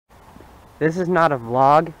This is not a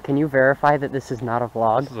vlog. Can you verify that this is not a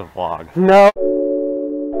vlog? This is a vlog. No.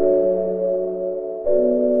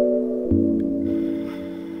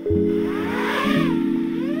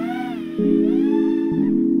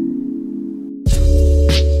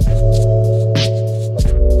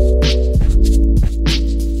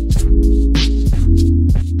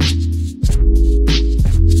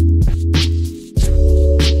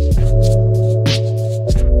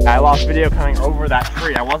 I lost video coming over that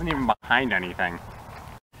tree. I wasn't even behind anything.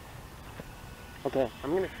 Okay,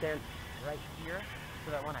 I'm gonna stand right here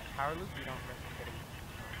so that when I power loop, you don't risk hitting me.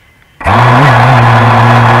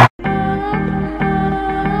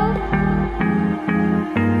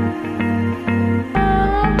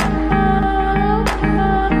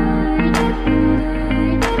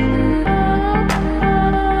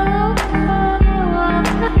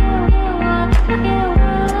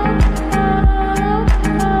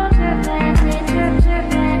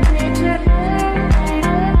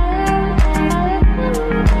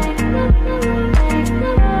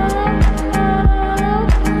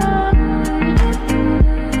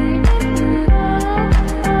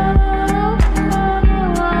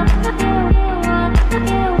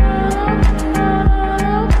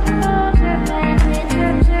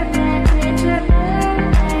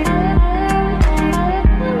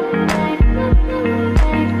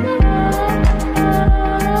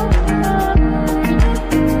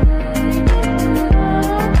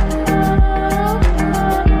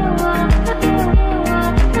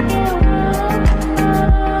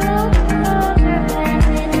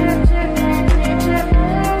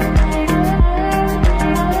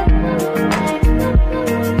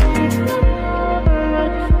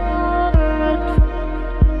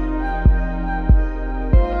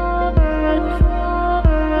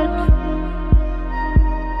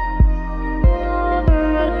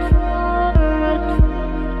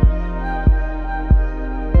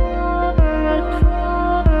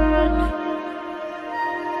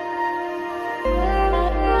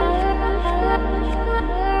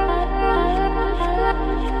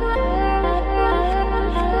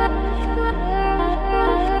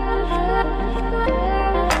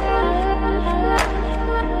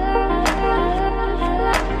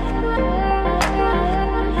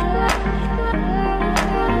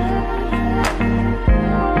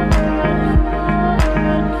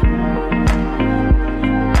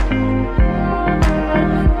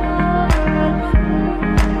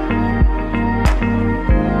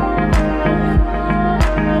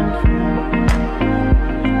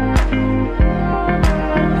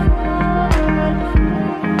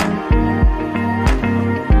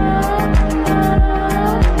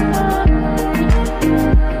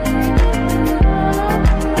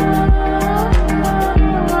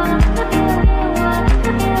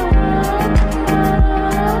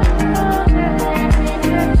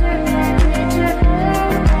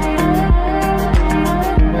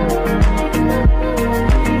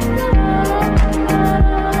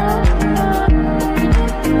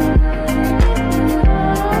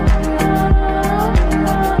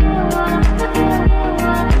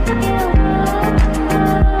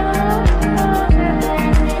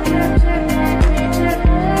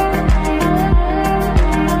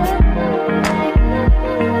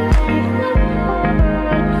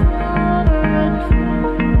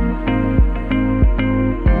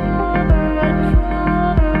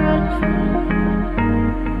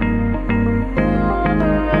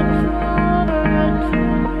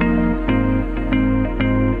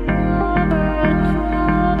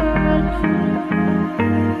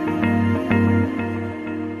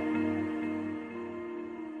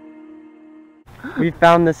 We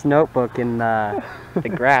found this notebook in the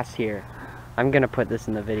grass here. I'm gonna put this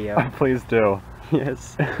in the video. Oh, please do.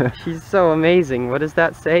 Yes. She's so amazing. What does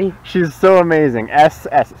that say? She's so amazing.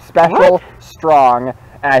 SS. Special, What? strong,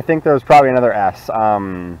 and I think there was probably another S.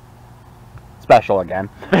 Special again.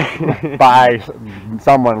 By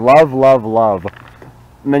someone. Love, love, love.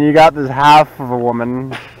 And then you got this half of a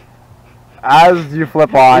woman. As you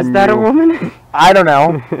flip on, Is that a woman? I don't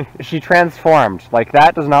know. She transformed. Like,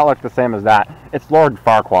 that does not look the same as that. It's Lord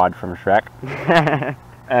Farquaad from Shrek.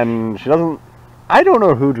 And she doesn't... I don't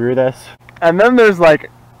know who drew this. And then there's, like,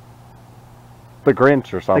 the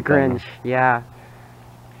Grinch or something. The Grinch, yeah.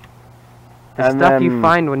 The stuff you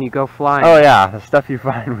find when you go flying. Oh, yeah. The stuff you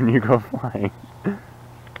find when you go flying.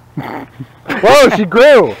 Whoa, she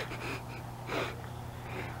grew!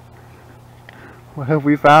 What have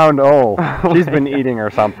we found? Oh, she's been eating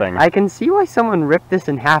or something. I can see why someone ripped this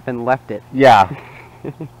in half and left it. Yeah.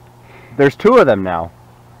 There's two of them now.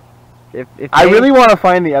 If I really want to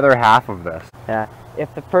find the other half of this. Yeah.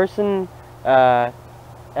 If the person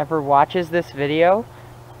ever watches this video,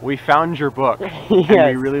 we found your book, yes. and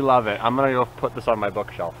we really love it. I'm gonna go put this on my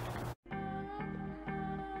bookshelf.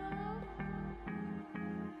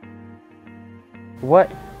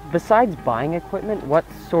 What, besides buying equipment, what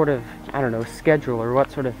sort of, I don't know, schedule or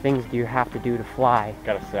what sort of things do you have to do to fly?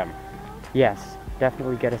 Got a sim. Yes,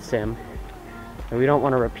 definitely get a sim. And we don't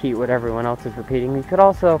want to repeat what everyone else is repeating. We could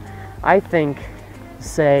also, I think,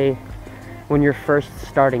 say when you're first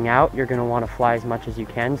starting out, you're going to want to fly as much as you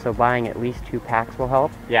can, so buying at least 2 packs will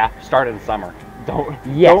help. Yeah, start in summer. Don't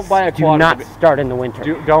buy a quad. Do not start in the winter.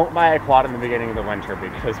 Don't buy a quad in the beginning of the winter,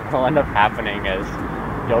 because what'll end up happening is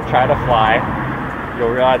you'll try to fly, you'll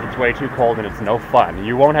realize it's way too cold and it's no fun.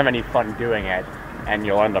 You won't have any fun doing it, and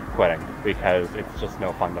you'll end up quitting because it's just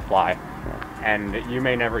no fun to fly. And you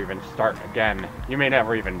may never even start again. You may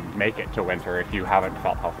never even make it to winter if you haven't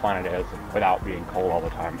felt how fun it is without being cold all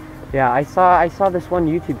the time. Yeah, I saw this one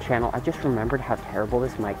YouTube channel. I just remembered how terrible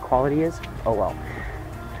this mic quality is. Oh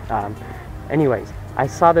well. Anyways, I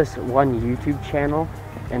saw this one YouTube channel,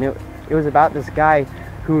 and it was about this guy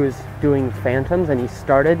who was doing phantoms, and he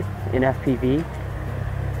started in FPV.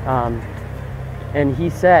 And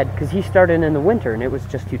he said, because he started in the winter and it was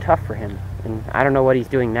just too tough for him, and I don't know what he's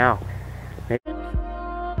doing now.